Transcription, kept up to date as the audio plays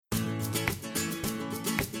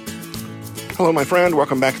Hello, my friend.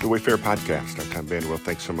 Welcome back to the Wayfarer Podcast. I'm Tom Vanderwell.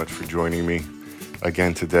 Thanks so much for joining me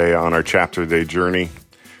again today on our chapter day journey.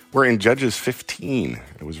 We're in Judges 15.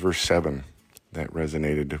 It was verse 7 that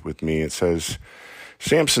resonated with me. It says,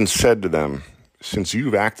 Samson said to them, "Since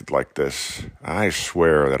you've acted like this, I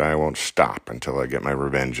swear that I won't stop until I get my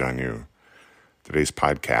revenge on you." Today's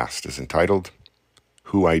podcast is entitled,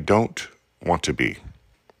 Who I Don't Want to Be.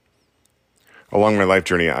 Along my life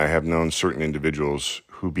journey, I have known certain individuals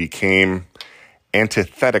who became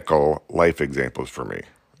antithetical life examples for me.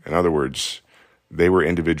 In other words, they were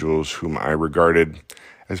individuals whom I regarded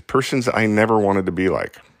as persons I never wanted to be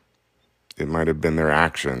like. It might have been their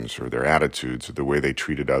actions or their attitudes or the way they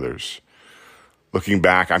treated others. Looking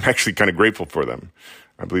back, I'm actually kind of grateful for them.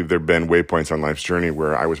 I believe there have been waypoints on life's journey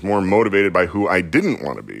where I was more motivated by who I didn't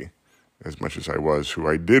want to be as much as I was who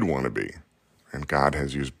I did want to be. And God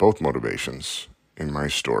has used both motivations in my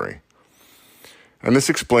story. And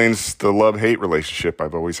this explains the love-hate relationship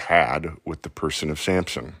I've always had with the person of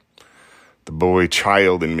Samson. The boy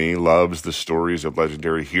child in me loves the stories of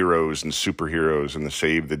legendary heroes and superheroes and the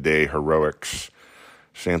save-the-day heroics.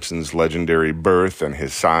 Samson's legendary birth and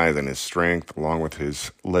his size and his strength, along with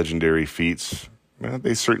his legendary feats, well,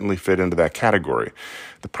 they certainly fit into that category.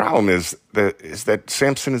 The problem is that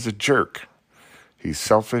Samson is a jerk. He's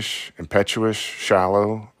selfish, impetuous,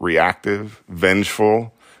 shallow, reactive,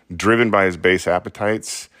 vengeful, driven by his base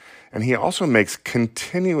appetites, and he also makes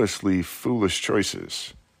continuously foolish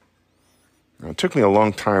choices. Now, it took me a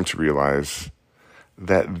long time to realize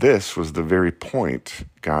that this was the very point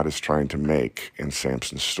God is trying to make in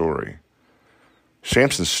Samson's story.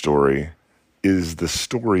 Samson's story is the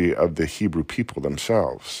story of the Hebrew people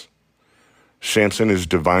themselves. Samson is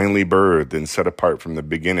divinely birthed and set apart from the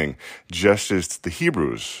beginning, just as the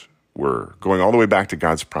Hebrews were, going all the way back to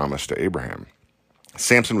God's promise to Abraham.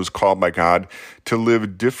 Samson was called by God to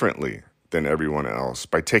live differently than everyone else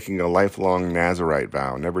by taking a lifelong Nazirite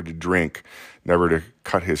vow, never to drink, never to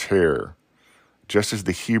cut his hair, just as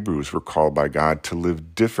the Hebrews were called by God to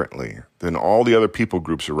live differently than all the other people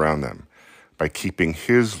groups around them by keeping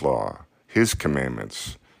his law, his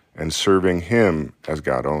commandments, and serving him as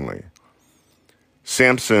God only.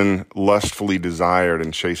 Samson lustfully desired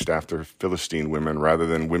and chased after Philistine women rather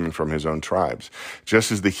than women from his own tribes,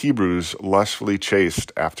 just as the Hebrews lustfully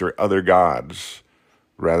chased after other gods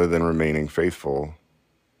rather than remaining faithful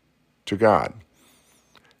to God.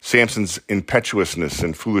 Samson's impetuousness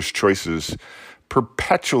and foolish choices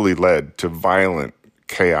perpetually led to violent,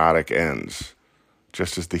 chaotic ends,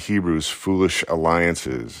 just as the Hebrews' foolish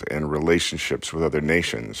alliances and relationships with other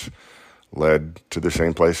nations led to the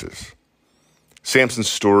same places. Samson's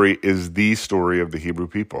story is the story of the Hebrew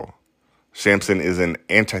people. Samson is an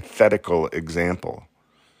antithetical example.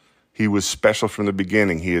 He was special from the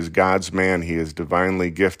beginning. He is God's man. He is divinely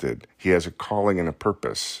gifted. He has a calling and a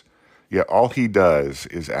purpose. Yet all he does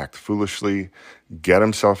is act foolishly, get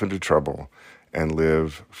himself into trouble, and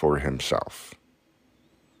live for himself.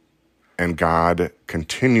 And God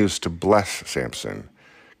continues to bless Samson,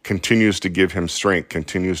 continues to give him strength,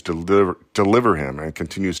 continues to deliver him, and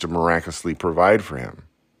continues to miraculously provide for him.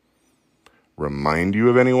 Remind you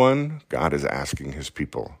of anyone? God is asking his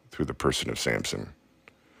people through the person of Samson.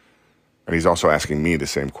 And he's also asking me the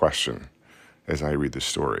same question as I read the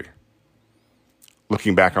story.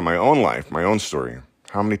 Looking back on my own life, my own story,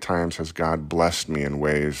 how many times has God blessed me in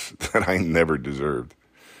ways that I never deserved?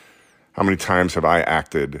 How many times have I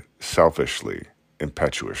acted selfishly,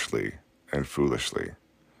 impetuously, and foolishly?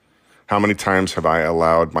 How many times have I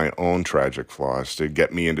allowed my own tragic flaws to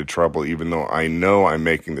get me into trouble, even though I know I'm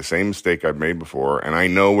making the same mistake I've made before and I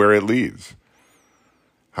know where it leads?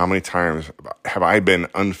 How many times have I been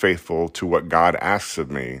unfaithful to what God asks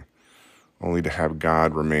of me, only to have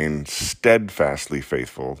God remain steadfastly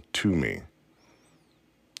faithful to me?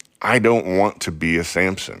 I don't want to be a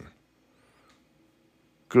Samson.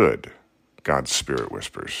 Good, God's Spirit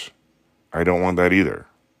whispers. I don't want that either.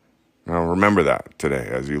 Now remember that today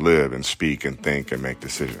as you live and speak and think and make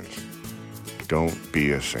decisions. Don't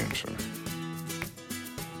be a Samson.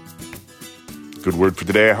 Good word for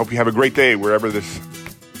today. I hope you have a great day wherever this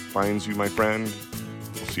finds you, my friend.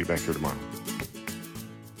 We'll see you back here tomorrow.